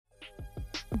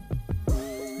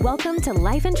Welcome to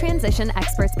Life and Transition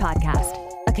Experts Podcast,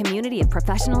 a community of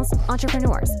professionals,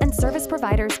 entrepreneurs, and service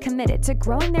providers committed to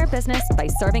growing their business by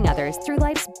serving others through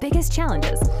life's biggest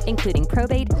challenges, including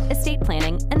probate, estate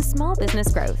planning, and small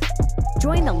business growth.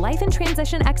 Join the Life and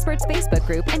Transition Experts Facebook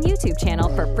group and YouTube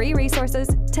channel for free resources,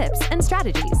 tips, and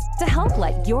strategies to help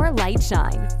let your light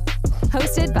shine.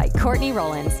 Hosted by Courtney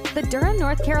Rollins, the Durham,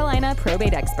 North Carolina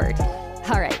probate expert.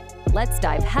 All right, let's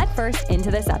dive headfirst into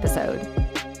this episode.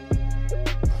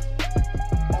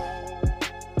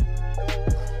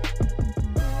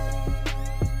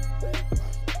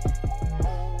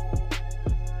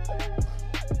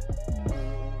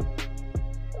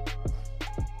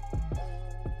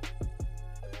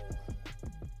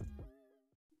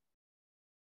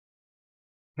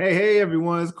 Hey,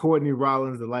 everyone. It's Courtney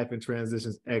Rollins, the Life and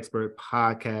Transitions Expert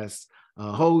podcast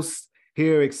host.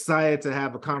 Here, excited to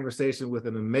have a conversation with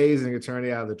an amazing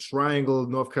attorney out of the Triangle,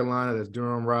 North Carolina. That's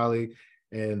Durham, Raleigh,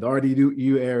 and the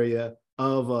RDU area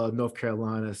of North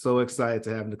Carolina. So excited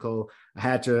to have Nichole.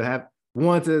 I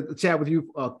wanted to chat with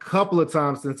you a couple of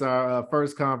times since our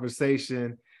first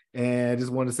conversation, and I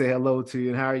just wanted to say hello to you.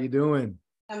 And how are you doing?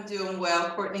 I'm doing well,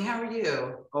 Courtney. How are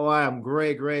you? Oh, I am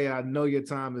great. I know your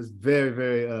time is very,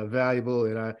 very valuable,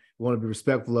 and I want to be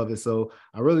respectful of it. So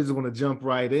I really just want to jump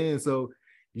right in. So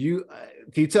can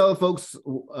you tell folks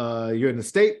you're an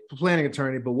estate planning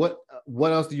attorney, but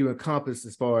what else do you encompass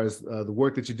as far as the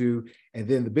work that you do? And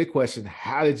then the big question: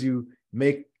 how did you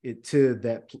make it to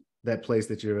that place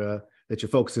that you're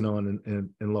focusing on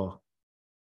in law?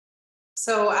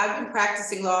 So I've been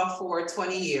practicing law for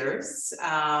 20 years.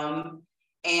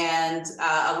 And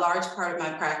a large part of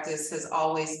my practice has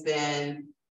always been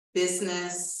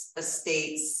business,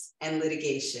 estates, and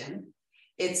litigation.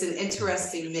 It's an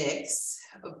interesting mix,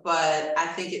 but I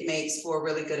think it makes for a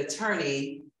really good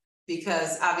attorney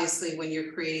because obviously when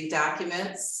you're creating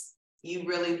documents, you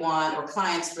really want, or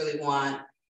clients really want,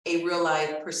 a real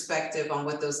life perspective on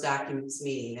what those documents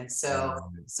mean. And so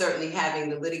certainly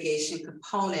having the litigation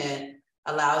component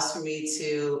allows for me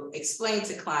to explain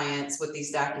to clients what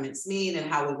these documents mean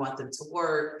and how we want them to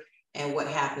work and what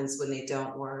happens when they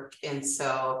don't work. And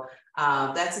so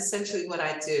that's essentially what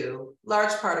I do.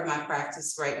 Large part of my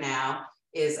practice right now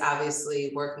is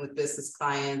obviously working with business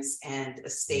clients and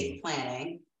estate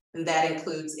planning. And that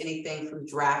includes anything from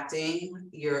drafting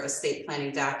your estate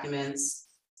planning documents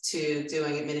to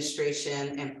doing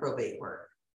administration and probate work.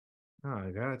 Oh, I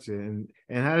gotcha. And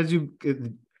how did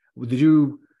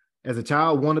you as a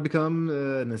child want to become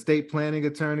an estate planning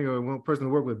attorney or one person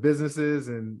to work with businesses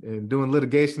and doing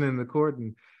litigation in the court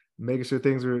and making sure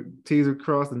T's were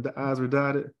crossed and I's were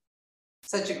dotted?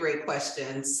 Such a great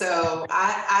question. So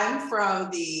I'm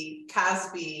from the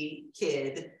Cosby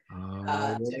kid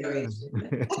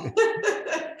generation.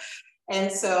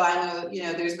 And so I know,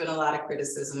 there's been a lot of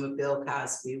criticism of Bill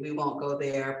Cosby. We won't go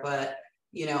there, but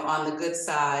on the good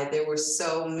side, there were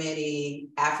so many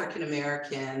African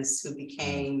Americans who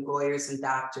became lawyers and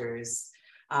doctors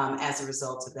as a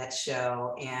result of that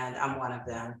show, and I'm one of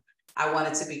them. I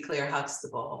wanted to be Claire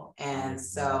Huxtable. And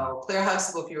so Claire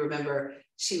Huxtable, if you remember,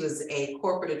 she was a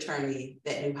corporate attorney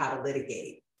that knew how to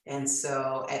litigate. And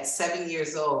so at 7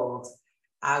 years old,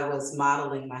 I was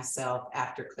modeling myself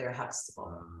after Claire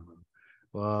Huxtable.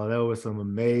 Wow, there were some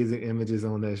amazing images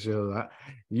on that show.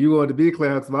 You wanted to be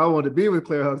Claire Huxtable. I wanted to be with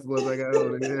Claire Huxtable as I got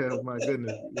older. Yeah, my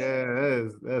goodness. Yeah,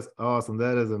 that's awesome.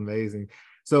 That is amazing.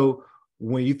 So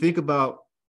when you think about,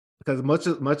 because much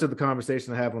of the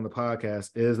conversation I have on the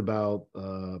podcast is about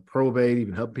probate,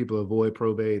 even helping people avoid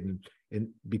probate, and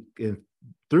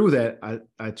through that,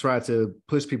 I try to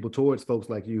push people towards folks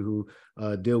like you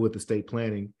who deal with estate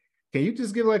planning. Can you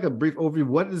just give like a brief overview?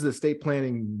 What does estate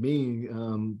planning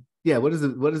mean? What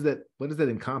does that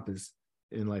encompass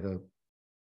in like a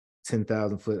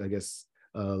 10,000 foot, I guess,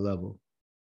 level?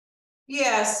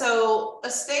 Yeah, so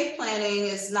estate planning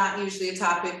is not usually a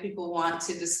topic people want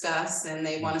to discuss, and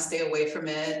they want to stay away from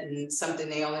it, and something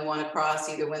they only want to cross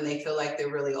either when they feel like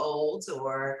they're really old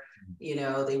or,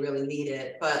 they really need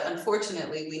it. But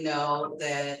unfortunately, we know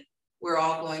that we're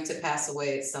all going to pass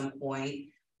away at some point.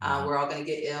 We're all going to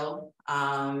get ill.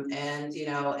 And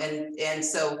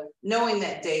so knowing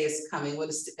that day is coming, what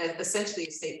essentially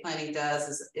estate planning does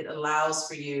is it allows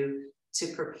for you to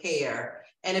prepare.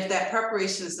 And if that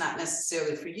preparation is not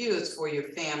necessarily for you, it's for your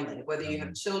family, whether you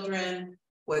have children,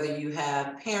 whether you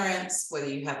have parents, whether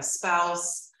you have a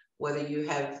spouse, whether you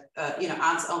have,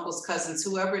 aunts, uncles, cousins,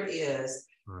 whoever it is,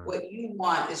 what you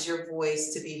want is your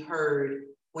voice to be heard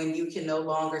when you can no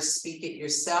longer speak it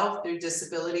yourself through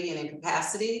disability and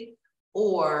incapacity,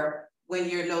 or when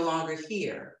you're no longer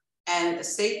here. And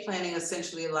estate planning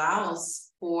essentially allows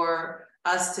for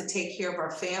us to take care of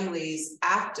our families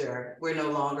after we're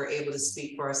no longer able to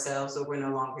speak for ourselves or we're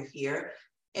no longer here.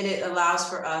 And it allows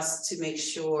for us to make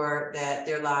sure that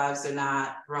their lives are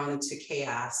not thrown into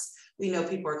chaos. We know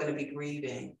people are going to be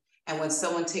grieving. And when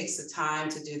someone takes the time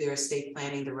to do their estate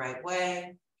planning the right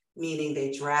way, meaning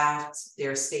they draft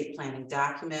their estate planning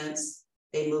documents,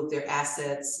 they move their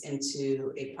assets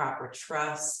into a proper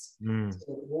trust to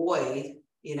avoid,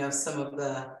 some of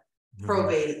the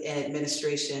probate and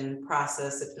administration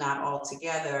process, if not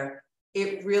altogether,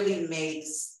 it really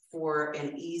makes for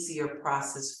an easier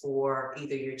process for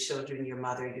either your children, your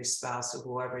mother, your spouse, or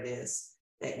whoever it is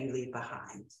that you leave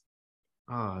behind.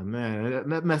 Oh man,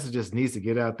 that message just needs to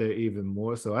get out there even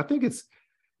more. So I think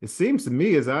it seems to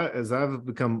me as I've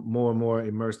become more and more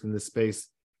immersed in this space,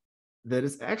 that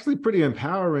it's actually pretty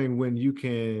empowering when you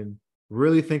can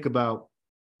really think about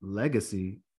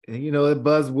legacy. And the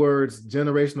buzzwords,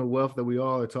 generational wealth that we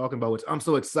all are talking about, which I'm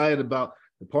so excited about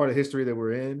the part of history that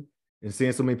we're in, and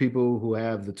seeing so many people who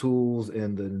have the tools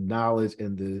and the knowledge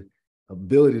and the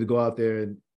ability to go out there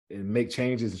and make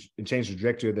changes and change the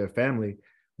trajectory of their family.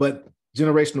 But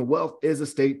generational wealth is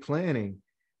estate planning.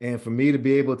 And for me to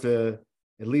be able to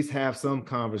at least have some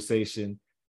conversation,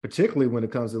 particularly when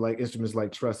it comes to like instruments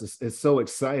like trust, it's so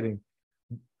exciting.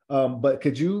 But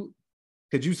could you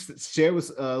share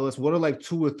with us what are like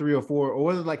 2 or 3 or 4, or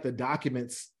what are like the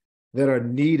documents that are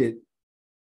needed?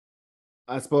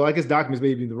 I guess documents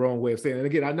may be the wrong way of saying it. And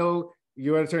again, I know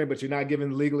you're an attorney, but you're not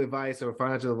giving legal advice or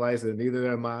financial advice, and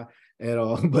neither am I at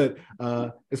all. But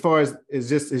as far as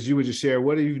you would just share,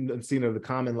 what have you seen of the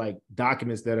common like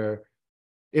documents that are,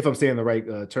 if I'm saying the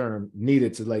right term,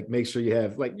 needed to like make sure you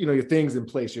have like, your things in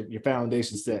place, your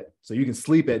foundation set, so you can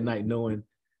sleep at night knowing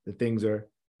that things are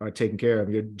taken care of.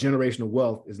 Your generational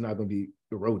wealth is not going to be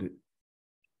eroded.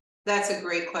 That's a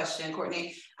great question,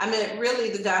 Courtney. I mean, really,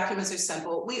 the documents are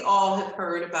simple. We all have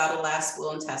heard about a last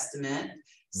will and testament.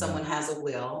 Someone has a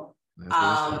will.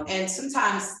 And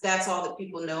sometimes that's all that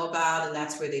people know about, and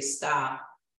that's where they stop.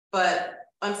 But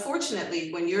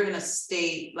unfortunately, when you're in a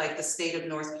state like the state of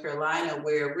North Carolina,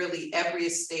 where really every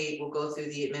estate will go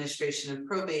through the administration and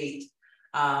probate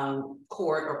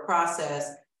court or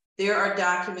process, there are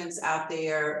documents out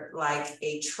there like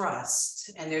a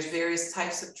trust, and there's various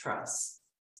types of trusts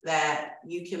that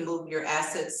you can move your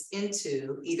assets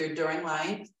into either during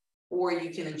life, or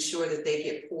you can ensure that they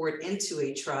get poured into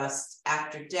a trust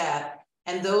after death.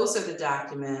 And those are the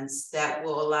documents that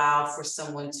will allow for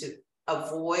someone to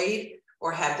avoid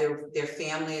or have their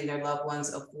family and their loved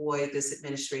ones avoid this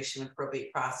administration and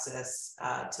probate process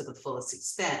to the fullest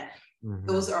extent.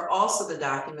 Those are also the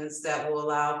documents that will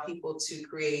allow people to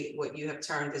create what you have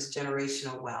termed as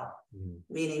generational wealth,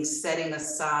 meaning setting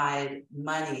aside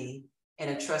money in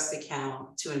a trust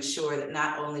account to ensure that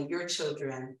not only your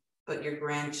children, but your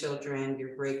grandchildren,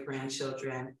 your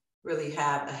great-grandchildren really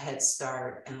have a head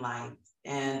start in life.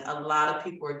 And a lot of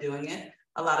people are doing it.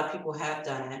 A lot of people have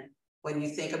done it. When you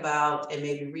think about and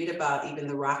maybe read about even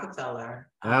the Rockefeller.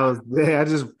 I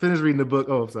just finished reading the book.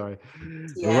 Oh, I'm sorry.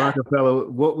 Yeah. The Rockefeller,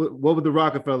 what would the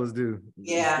Rockefellers do?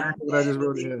 Yeah. Exactly what I just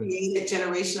wrote. They created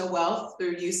generational wealth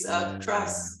through use of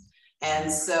trust.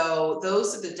 And so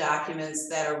those are the documents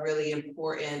that are really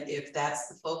important if that's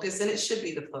the focus, and it should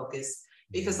be the focus.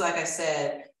 Because like I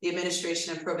said, the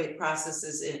administration and probate process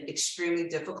is an extremely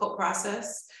difficult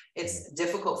process. It's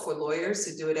difficult for lawyers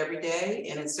to do it every day,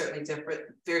 and it's certainly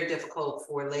very difficult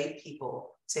for lay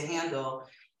people to handle.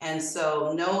 And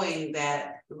so knowing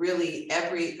that really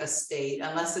every estate,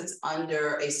 unless it's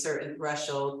under a certain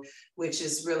threshold, which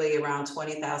is really around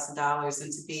 $20,000,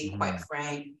 and to be quite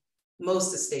frank,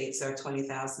 most estates are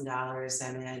 $20,000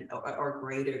 and or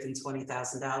greater than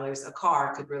 $20,000. A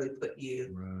car could really put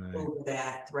you over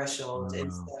that threshold.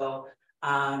 And so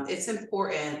it's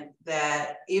important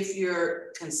that if you're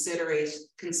considering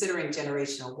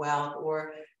generational wealth,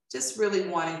 or just really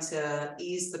wanting to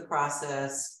ease the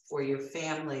process for your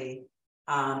family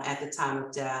at the time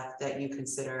of death, that you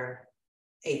consider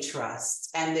a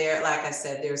trust. And there, like I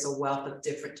said, there's a wealth of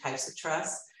different types of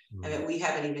trusts. I mean, we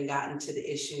haven't even gotten to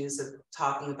the issues of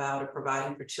talking about or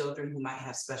providing for children who might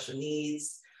have special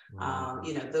needs,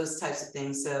 those types of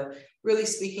things. So really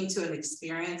speaking to an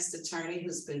experienced attorney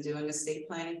who's been doing estate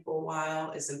planning for a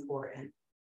while is important.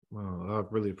 Well, I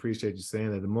really appreciate you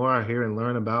saying that. The more I hear and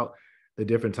learn about the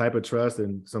different type of trust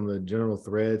and some of the general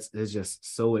threads, it's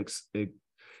just so it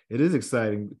is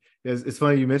exciting. It's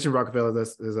funny you mentioned Rockefeller.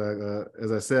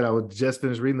 As I said, I would just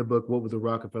finish reading the book, What Would the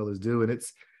Rockefellers Do? And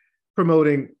it's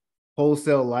promoting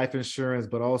wholesale life insurance,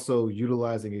 but also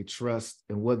utilizing a trust.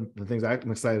 And one of the things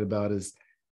I'm excited about is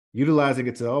utilizing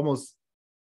it to almost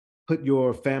put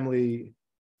your family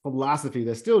philosophy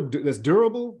that's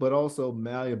durable, but also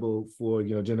malleable for,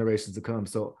 generations to come.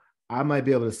 So I might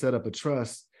be able to set up a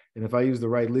trust, and if I use the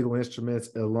right legal instruments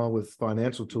along with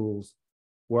financial tools,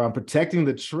 where I'm protecting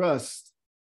the trust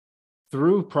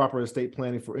through proper estate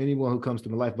planning for anyone who comes to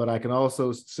my life, but I can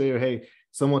also say, hey,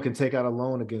 someone can take out a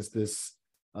loan against these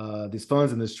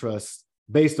funds in this trust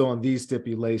based on these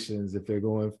stipulations if they're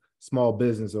going small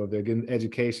business or if they're getting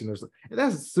education or something. And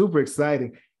that's super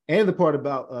exciting. And the part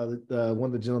about one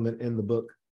of the gentlemen in the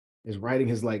book is writing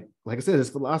his, like I said, his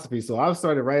philosophy. So I've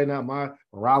started writing out my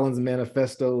Rollins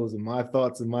manifestos and my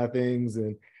thoughts and my things,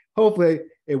 and hopefully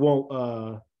it won't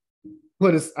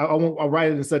I'll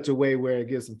write it in such a way where it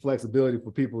gives some flexibility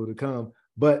for people to come.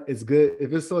 But it's good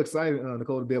if it's so exciting,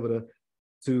 Nichole, to be able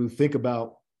to think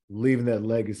about leaving that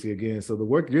legacy again. So the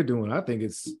work you're doing, I think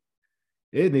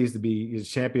it needs to be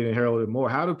championed and heralded more.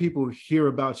 How do people hear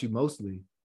about you mostly?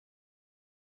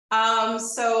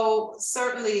 So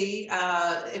certainly,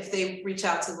 if they reach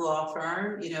out to the law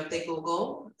firm, if they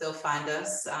Google, they'll find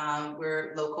us.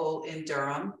 We're local in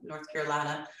Durham, North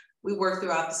Carolina. We work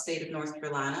throughout the state of North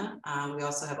Carolina. We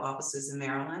also have offices in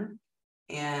Maryland.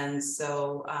 And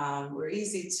so we're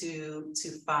easy to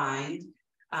find.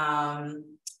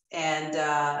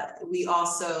 We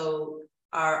also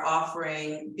are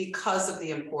offering, because of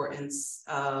the importance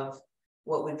of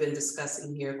what we've been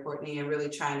discussing here, Courtney, and really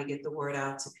trying to get the word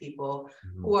out to people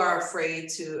who are afraid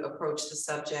to approach the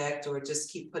subject or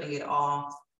just keep putting it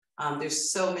off.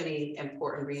 There's so many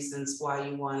important reasons why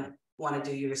you want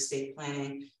to do your estate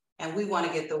planning. And we want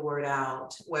to get the word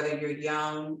out, whether you're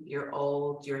young, you're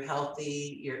old, you're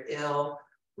healthy, you're ill.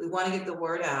 We want to get the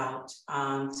word out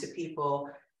to people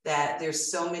that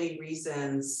there's so many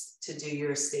reasons to do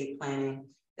your estate planning,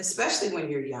 especially when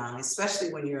you're young,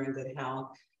 especially when you're in good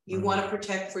health. You want to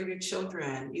protect for your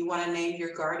children. You want to name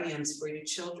your guardians for your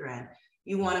children.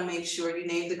 You want to make sure you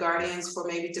name the guardians for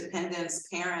maybe dependents,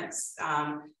 parents,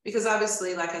 because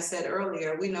obviously, like I said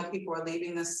earlier, we know people are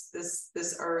leaving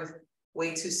this earth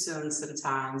way too soon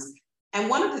sometimes. And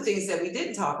one of the things that we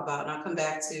didn't talk about, and I'll come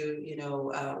back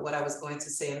to what I was going to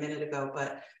say a minute ago,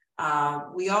 but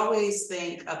we always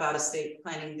think about estate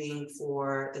planning being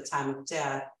for the time of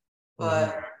death,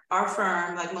 but our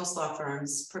firm, like most law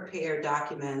firms, prepare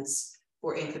documents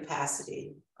for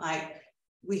incapacity. Like,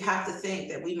 we have to think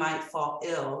that we might fall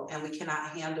ill and we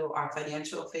cannot handle our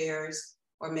financial affairs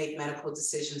or make medical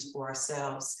decisions for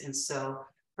ourselves. And so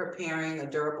preparing a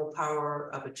durable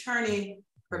power of attorney,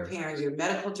 preparing your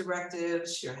medical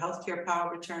directives, your healthcare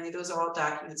power of attorney, those are all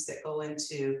documents that go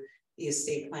into the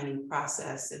estate planning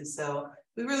process. And so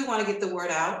we really want to get the word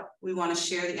out. We want to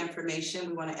share the information.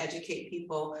 We want to educate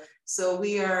people. So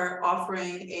we are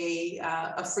offering a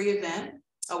free event,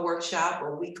 a workshop,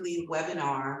 a weekly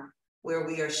webinar where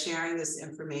we are sharing this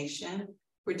information.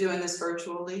 We're doing this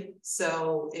virtually.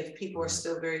 So if people are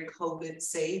still very COVID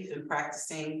safe and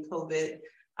practicing COVID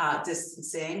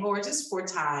distancing, or just for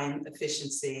time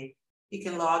efficiency, you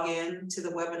can log in to the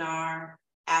webinar,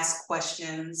 ask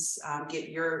questions, get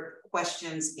your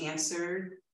questions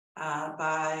answered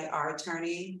by our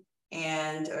attorney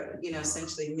and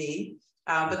essentially me,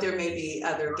 but there may be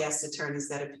other guest attorneys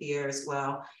that appear as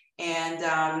well, and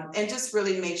just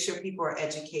really make sure people are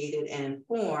educated and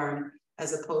informed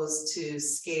as opposed to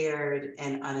scared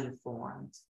and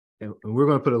uninformed. And we're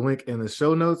going to put a link in the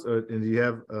show notes, and you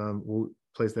have we'll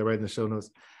place that right in the show notes.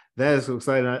 That is so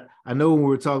exciting. I know when we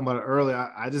were talking about it earlier,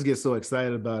 I just get so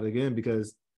excited about it again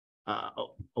because I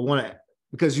want to,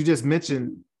 because you just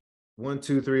mentioned 1,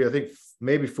 2, 3, I think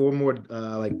maybe 4 more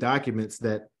like documents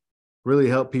that really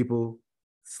help people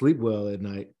sleep well at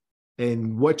night.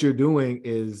 And what you're doing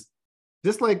is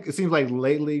just like, it seems like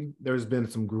lately there's been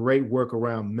some great work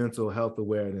around mental health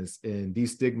awareness and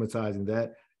destigmatizing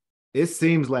that. It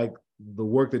seems like the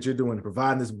work that you're doing,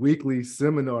 providing this weekly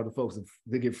seminar to folks,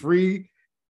 they get free.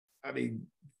 I mean,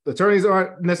 attorneys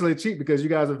aren't necessarily cheap because you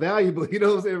guys are valuable, you know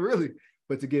what I'm saying, really.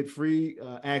 But to get free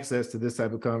access to this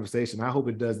type of conversation, I hope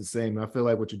it does the same. I feel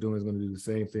like what you're doing is going to do the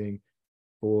same thing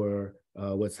for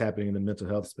what's happening in the mental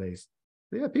health space.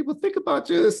 Yeah, people think about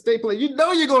your estate plan. You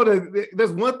know you're going to,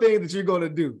 there's one thing that you're going to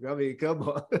do. I mean, come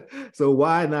on. So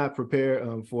why not prepare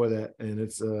for that? And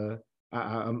it's,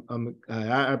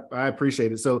 I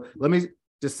appreciate it. So let me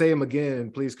just say them again,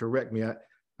 and please correct me. I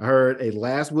heard a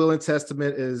last will and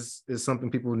testament is something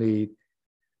people need.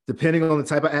 Depending on the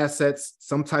type of assets,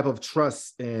 some type of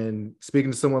trust, and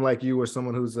speaking to someone like you or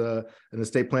someone who's an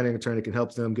estate planning attorney can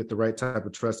help them get the right type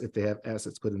of trust if they have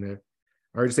assets put in there.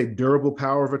 I heard you say durable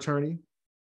power of attorney.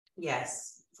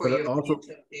 Yes, for your financial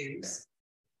affairs.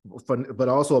 But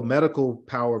also a medical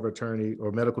power of attorney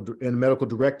or medical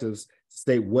directives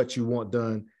state what you want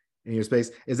done in your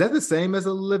space. Is that the same as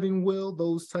a living will,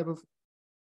 those type of?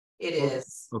 It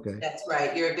is. Okay. That's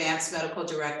right. Your advanced medical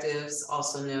directives,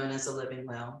 also known as a living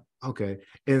will. Okay.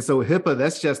 And so HIPAA,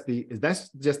 is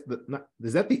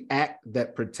that the act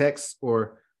that protects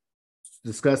or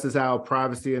discusses how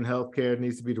privacy in healthcare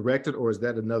needs to be directed, or is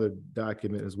that another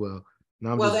document as well?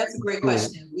 Well, that's a great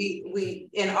question. We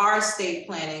in our estate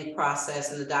planning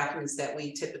process and the documents that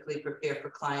we typically prepare for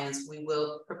clients, we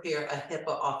will prepare a HIPAA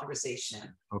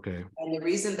authorization. Okay. And the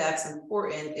reason that's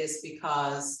important is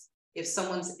because if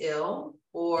someone's ill,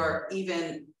 or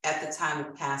even at the time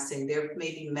of passing, there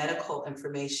may be medical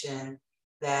information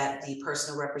that the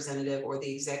personal representative or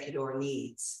the executor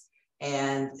needs.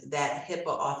 And that HIPAA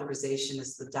authorization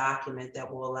is the document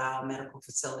that will allow a medical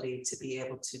facility to be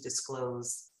able to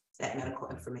disclose that medical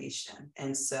information.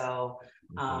 And so,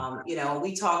 you know,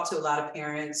 we talk to a lot of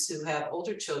parents who have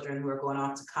older children who are going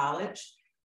off to college.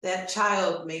 That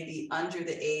child may be under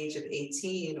the age of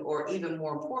 18, or even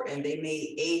more important, they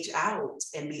may age out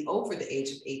and be over the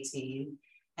age of 18.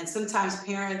 And sometimes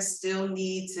parents still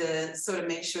need to sort of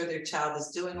make sure their child is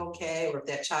doing okay, or if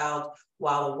that child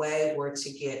while away were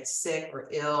to get sick or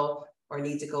ill, or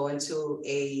need to go into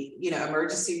a, you know,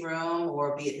 emergency room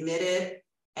or be admitted,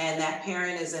 and that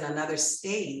parent is in another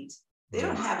state, they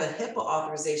don't have a HIPAA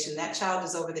authorization. That child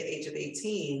is over the age of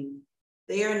 18.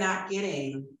 They are not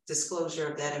getting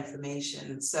disclosure of that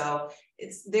information. So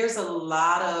there's a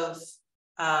lot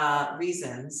of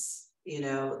reasons, you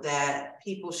know, that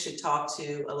people should talk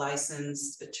to a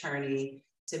licensed attorney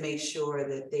to make sure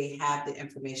that they have the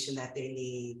information that they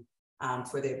need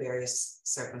for their various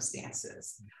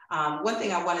circumstances. One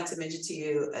thing I wanted to mention to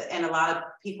you, and a lot of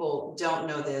people don't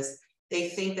know this, they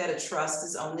think that a trust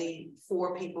is only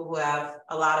for people who have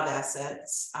a lot of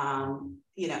assets,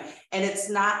 you know, and that's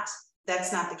not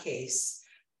the case.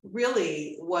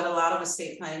 Really, what a lot of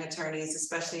estate planning attorneys,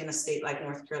 especially in a state like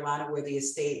North Carolina, where the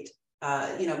estate,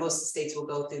 you know, most states will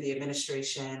go through the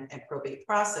administration and probate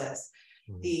process.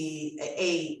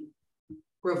 A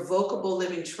revocable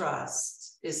living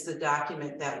trust is the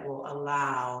document that will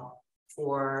allow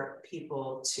for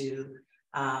people to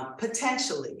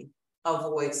potentially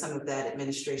avoid some of that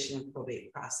administration and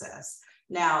probate process.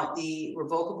 Now, the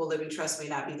revocable living trust may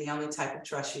not be the only type of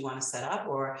trust you want to set up,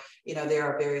 or, you know, there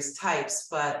are various types,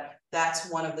 but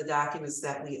that's one of the documents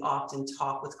that we often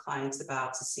talk with clients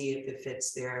about to see if it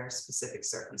fits their specific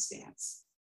circumstance.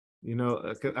 You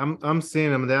know, I'm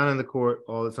seeing them down in the court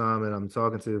all the time, and I'm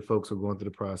talking to folks who are going through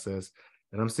the process,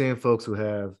 and I'm seeing folks who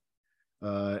have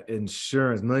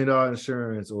insurance, $1 million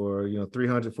insurance, or, you know,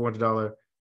 $300, $400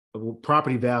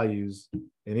 property values,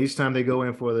 and each time they go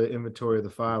in for the inventory of the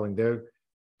filing, they're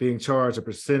being charged a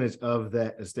percentage of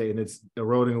that estate, and it's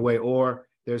eroding away. Or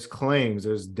there's claims,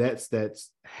 there's debts that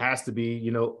has to be,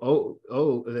 you know,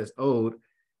 that's owed,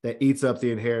 that eats up the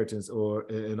inheritance, or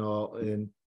and all, and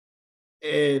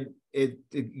it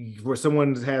where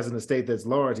someone has an estate that's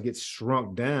large, it gets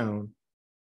shrunk down.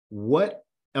 What?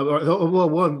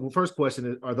 Well, first question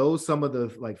is, are those some of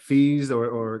the like fees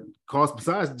or costs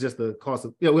besides just the cost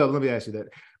of, yeah, well, let me ask you that.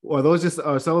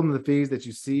 Are some of the fees that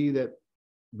you see that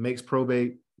makes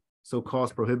probate so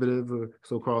cost prohibitive, or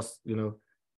so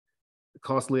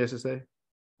costly, I should say?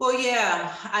 Well,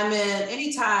 yeah, I mean,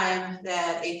 anytime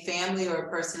that a family or a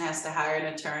person has to hire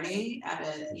an attorney, I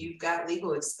mean, you've got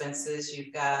legal expenses,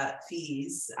 you've got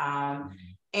fees.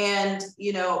 And,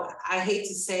 you know, I hate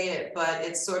to say it, but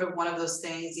it's sort of one of those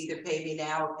things, either pay me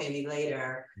now or pay me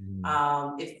later.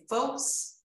 If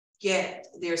folks get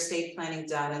their estate planning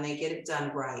done and they get it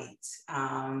done right,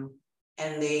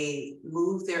 and they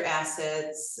move their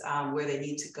assets where they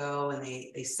need to go, and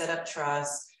they set up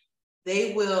trusts,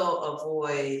 they will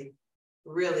avoid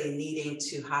really needing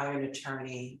to hire an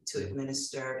attorney to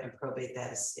administer and probate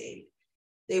that estate.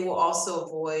 They will also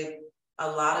avoid a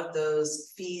lot of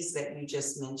those fees that you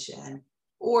just mentioned,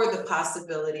 or the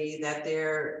possibility that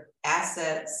their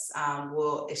assets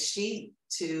will escheat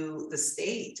to the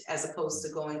state as opposed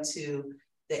to going to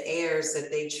the heirs that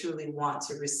they truly want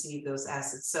to receive those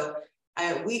assets. So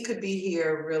we could be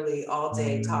here really all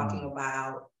day talking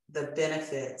about the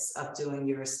benefits of doing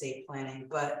your estate planning.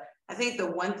 But I think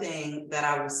the one thing that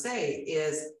I will say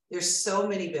is there's so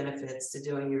many benefits to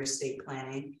doing your estate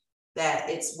planning that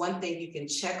it's one thing you can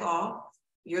check off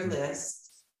your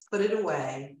list, put it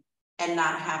away, and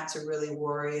not have to really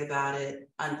worry about it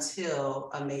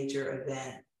until a major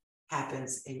event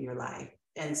happens in your life.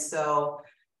 And so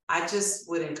I just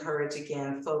would encourage,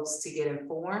 again, folks to get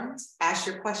informed, ask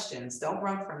your questions, don't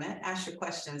run from it, ask your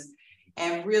questions,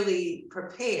 and really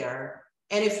prepare.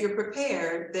 And if you're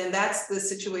prepared, then that's the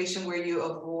situation where you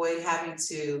avoid having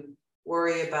to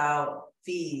worry about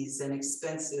fees and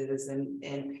expenses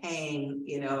and paying,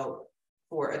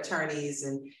 for attorneys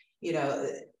and,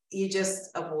 you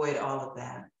just avoid all of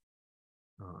that.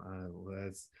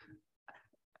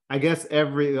 I guess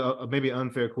every maybe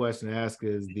unfair question to ask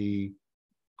is the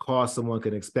cost someone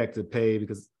can expect to pay,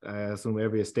 because I assume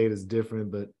every estate is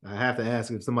different, but I have to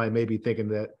ask if somebody may be thinking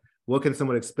that, what can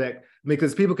someone expect? I mean,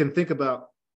 because people can think about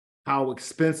how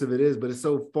expensive it is, but it's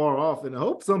so far off. And I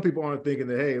hope some people aren't thinking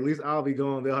that, hey, at least I'll be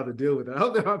going, they'll have to deal with it. I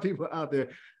hope there are people out there,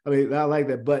 I mean, not like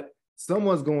that, but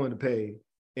someone's going to pay.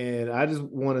 And I just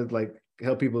want to like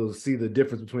help people see the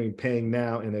difference between paying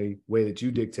now in a way that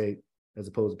you dictate as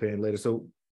opposed to paying later. So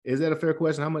is that a fair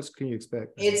question? How much can you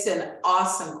expect? It's an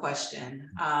awesome question,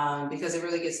 because it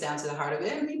really gets down to the heart of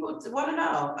it, and people want to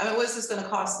know, I mean, what's this going to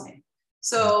cost me?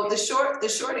 So the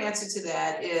short answer to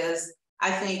that is, I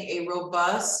think a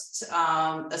robust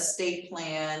estate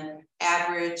plan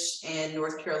average in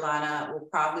North Carolina will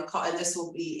probably and this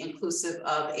will be inclusive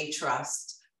of a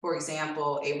trust, for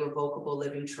example, a revocable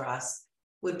living trust,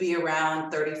 would be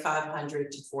around $3,500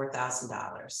 to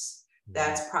 $4,000.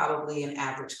 That's probably an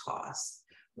average cost.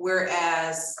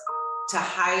 Whereas to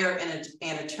hire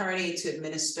an attorney to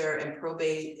administer and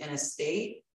probate an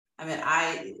estate, I mean,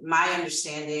 my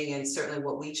understanding, and certainly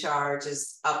what we charge,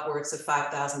 is upwards of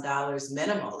 $5,000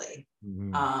 minimally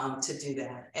to do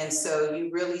that. And so you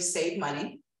really save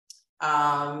money.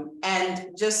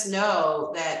 And just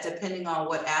know that depending on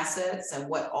what assets and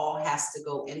what all has to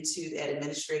go into that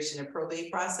administration and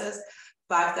probate process,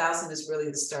 $5,000 is really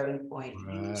the starting point.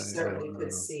 You certainly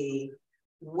could see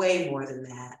way more than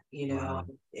that,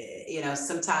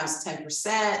 sometimes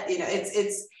 10%,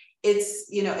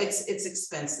 it's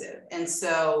expensive. And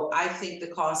so I think the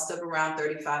cost of around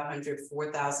 $3,500,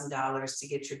 $4,000 to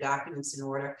get your documents in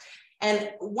order.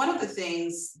 And one of the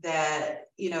things that,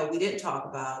 we didn't talk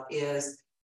about is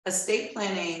estate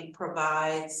planning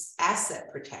provides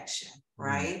asset protection,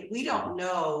 right? We don't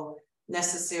know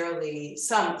necessarily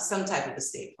some type of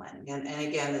estate planning. And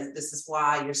again, this is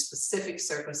why your specific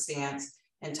circumstance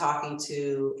and talking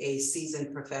to a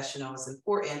seasoned professional is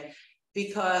important,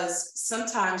 because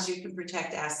sometimes you can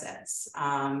protect assets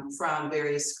from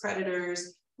various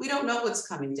creditors. We don't know what's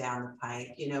coming down the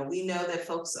pike. We know that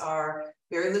folks are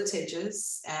very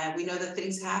litigious, and we know that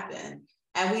things happen.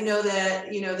 And we know that,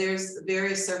 there's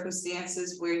various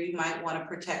circumstances where you might want to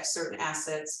protect certain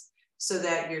assets so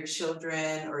that your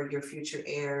children or your future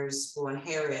heirs will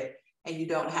inherit, and you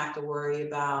don't have to worry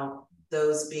about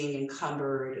those being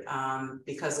encumbered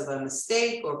because of a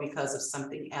mistake or because of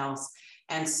something else.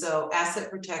 And so asset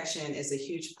protection is a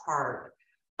huge part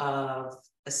of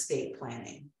estate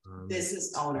planning.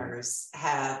 Business owners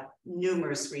have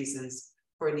numerous reasons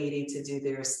for needing to do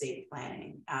their estate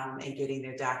planning and getting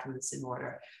their documents in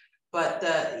order. But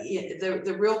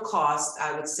the real cost,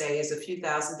 I would say, is a few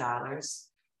 $1,000s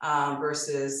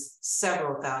versus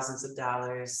several thousands of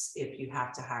dollars if you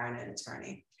have to hire an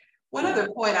attorney. One other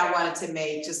point I wanted to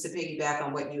make, just to piggyback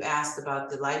on what you asked about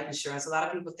the life insurance, a lot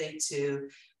of people think too,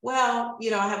 well,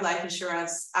 I have life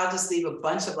insurance, I'll just leave a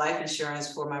bunch of life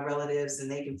insurance for my relatives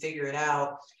and they can figure it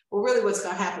out. Well, really what's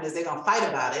going to happen is they're going to fight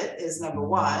about it, is number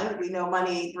one. We know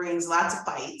money brings lots of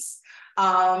fights.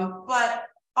 But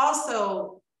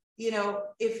also,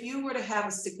 if you were to have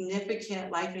a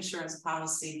significant life insurance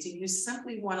policy, do you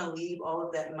simply want to leave all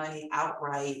of that money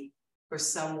outright for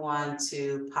someone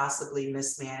to possibly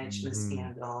mismanage,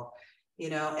 mishandle,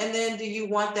 and then do you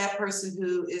want that person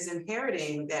who is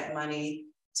inheriting that money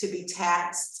to be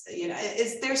taxed?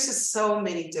 There's just so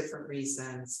many different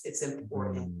reasons it's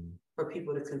important for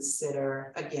people to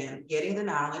consider, again, getting the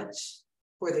knowledge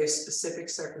for their specific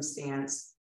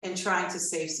circumstance and trying to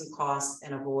save some costs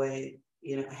and avoid,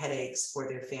 headaches for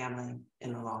their family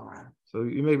in the long run. So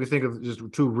you made me think of just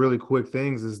two really quick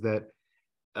things, is that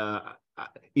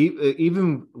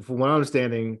even from what I'm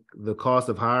understanding, the cost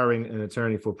of hiring an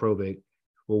attorney for probate,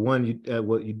 well, one,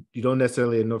 you don't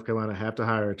necessarily in North Carolina have to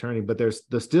hire an attorney, but there's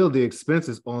still the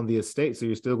expenses on the estate. So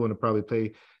you're still going to probably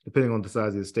pay, depending on the size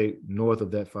of the estate, north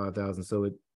of that $5,000. So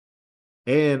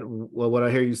what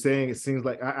I hear you saying, it seems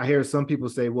like I hear some people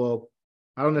say, well,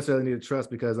 I don't necessarily need a trust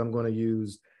because I'm going to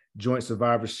use joint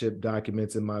survivorship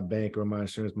documents in my bank or my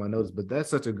insurance, my notice. But that's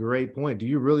such a great point. Do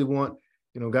you really want,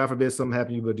 God forbid something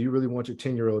happened to you, but do you really want your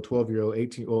 10-year-old, 12-year-old,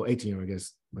 18-year-old, I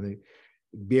guess, when they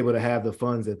be able to have the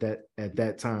funds at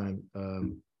that time?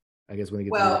 I guess when they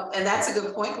get and that's a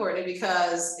good point, Courtney,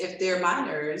 because if they're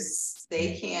minors,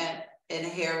 they can't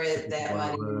inherit that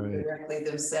money directly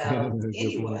themselves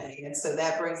anyway. And so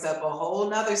that brings up a whole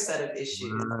nother set of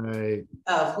issues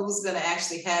of who's going to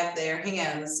actually have their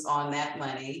hands on that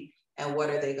money and what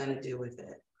are they going to do with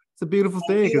it. it's a beautiful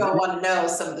And thing. if you don't want to know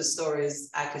some of the stories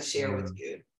I could share with Yeah.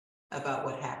 you about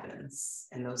what happens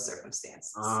in those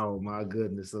circumstances. Oh my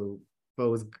goodness. So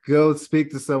folks, go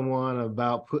speak to someone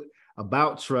about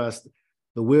trust.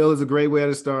 The will is a great way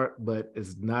to start, but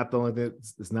it's not the only thing,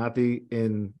 it's not the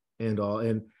end all.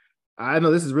 And I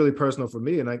know this is really personal for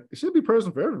me, and it should be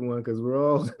personal for everyone because we're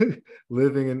all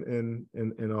living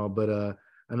in all. But I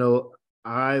know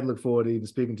I look forward to even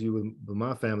speaking to you with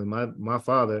my family. My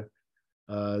father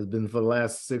has been for the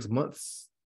last 6 months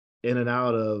in and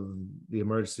out of the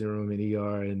emergency room and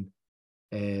ER, and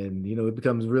it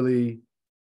becomes really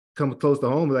come close to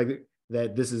home, like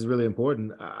that. This is really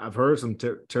important. I've heard some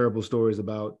terrible stories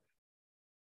about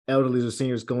elderly or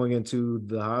seniors going into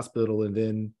the hospital, and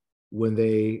then when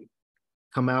they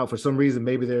come out, for some reason,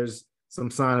 maybe there's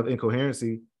some sign of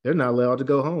incoherency, they're not allowed to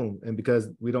go home. And because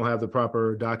we don't have the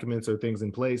proper documents or things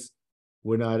in place,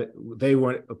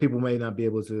 people may not be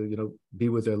able to, be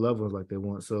with their loved ones like they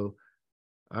want. So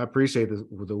I appreciate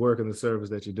the work and the service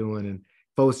that you're doing. And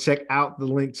folks, check out the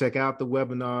link, check out the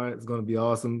webinar. It's going to be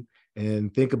awesome.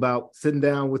 And think about sitting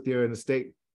down with your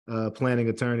estate planning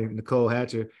attorney, Nichole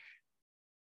Hatcher.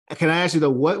 Can I ask you though,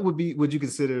 what would you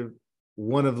consider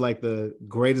one of like the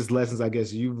greatest lessons, I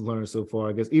guess, you've learned so far,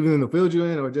 I guess, even in the field you're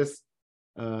in, or just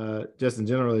in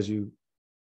general as you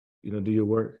do your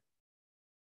work?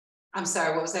 I'm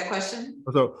sorry, what was that question?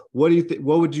 So what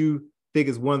would you think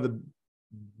is one of the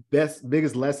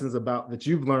biggest lessons that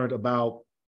you've learned about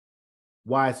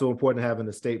why it's so important to have an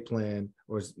estate plan,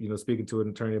 or speaking to an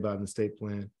attorney about an estate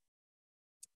plan?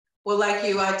 Well, like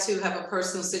you, I too have a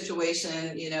personal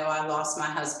situation. I lost my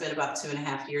husband about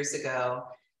 2.5 years ago.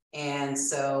 And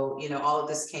so, all of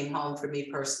this came home for me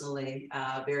personally,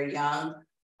 very young,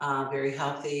 very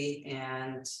healthy,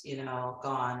 and,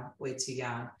 gone way too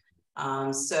young.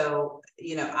 So,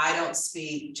 I don't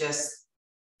speak just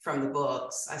from the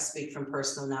books. I speak from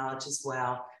personal knowledge as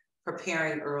well.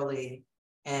 Preparing early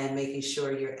and making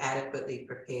sure you're adequately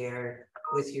prepared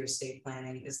with your estate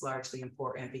planning is largely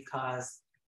important, because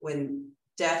when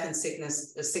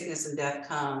sickness and death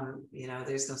come,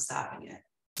 there's no stopping it.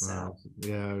 So wow.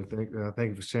 Yeah,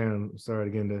 thank you for sharing. I'm sorry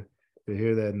again to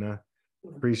hear that, and I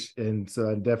appreciate. And so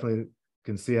I definitely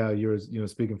can see how you're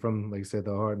speaking from, like you said,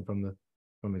 the heart and from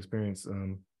experience.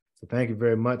 So thank you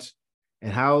very much.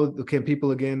 And how can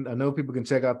people, again, I know people can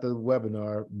check out the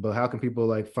webinar, but how can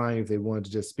people find you if they wanted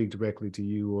to just speak directly to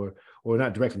you, or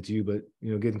not directly to you, but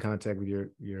get in contact with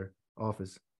your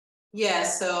office? Yeah,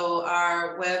 so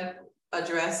our web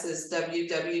address is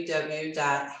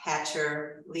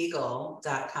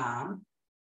www.hatcherlegal.com.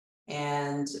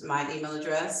 And my email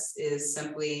address is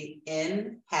simply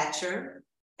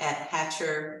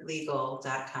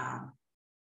nhatcher@hatcherlegal.com.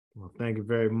 Well, thank you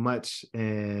very much.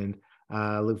 And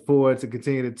I look forward to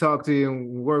continue to talk to you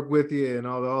and work with you and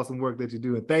all the awesome work that you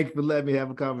do. And thank you for letting me have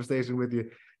a conversation with you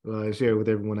and share it with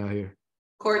everyone out here.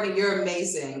 Courtney, you're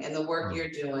amazing. And the work you're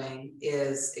doing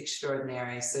is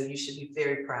extraordinary. So you should be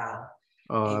very proud.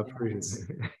 Oh, I appreciate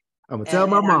it. I'm going to tell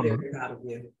my mama. I'm very proud of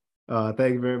you.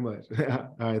 Thank you very much.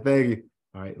 All right, thank you.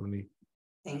 All right,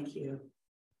 Thank you.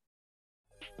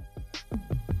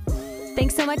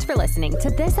 Thanks so much for listening to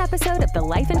this episode of the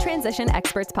Life and Transition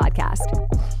Experts Podcast.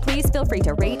 Please feel free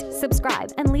to rate,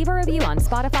 subscribe, and leave a review on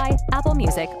Spotify, Apple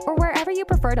Music, or wherever you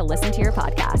prefer to listen to your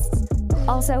podcasts.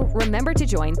 Also, remember to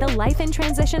join the Life and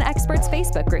Transition Experts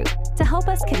Facebook group to help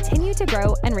us continue to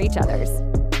grow and reach others.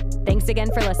 Thanks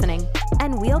again for listening,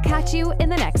 and we'll catch you in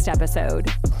the next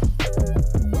episode.